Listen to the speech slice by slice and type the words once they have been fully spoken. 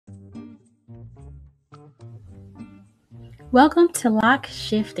Welcome to lock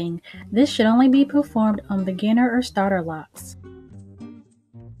shifting. This should only be performed on beginner or starter locks.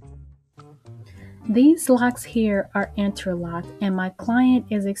 These locks here are interlocked and my client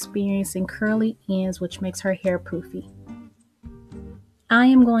is experiencing curly ends which makes her hair poofy. I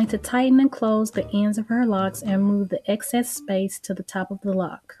am going to tighten and close the ends of her locks and move the excess space to the top of the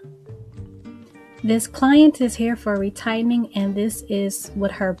lock. This client is here for retightening and this is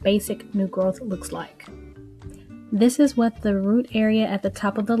what her basic new growth looks like. This is what the root area at the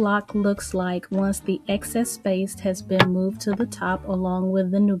top of the lock looks like once the excess space has been moved to the top along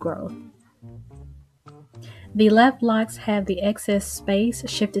with the new growth. The left locks have the excess space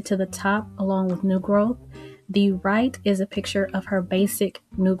shifted to the top along with new growth. The right is a picture of her basic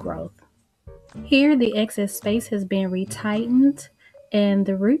new growth. Here the excess space has been retightened and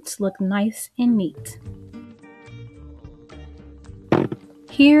the roots look nice and neat.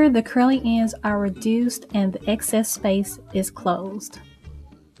 Here the curly ends are reduced and the excess space is closed.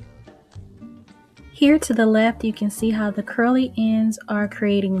 Here to the left you can see how the curly ends are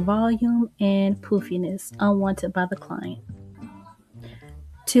creating volume and poofiness unwanted by the client.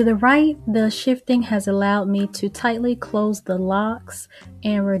 To the right, the shifting has allowed me to tightly close the locks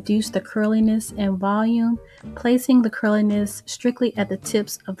and reduce the curliness and volume, placing the curliness strictly at the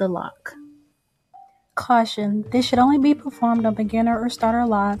tips of the lock. Caution, this should only be performed on beginner or starter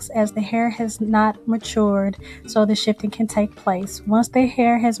locks as the hair has not matured so the shifting can take place. Once the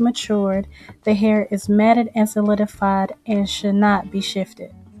hair has matured, the hair is matted and solidified and should not be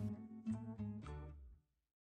shifted.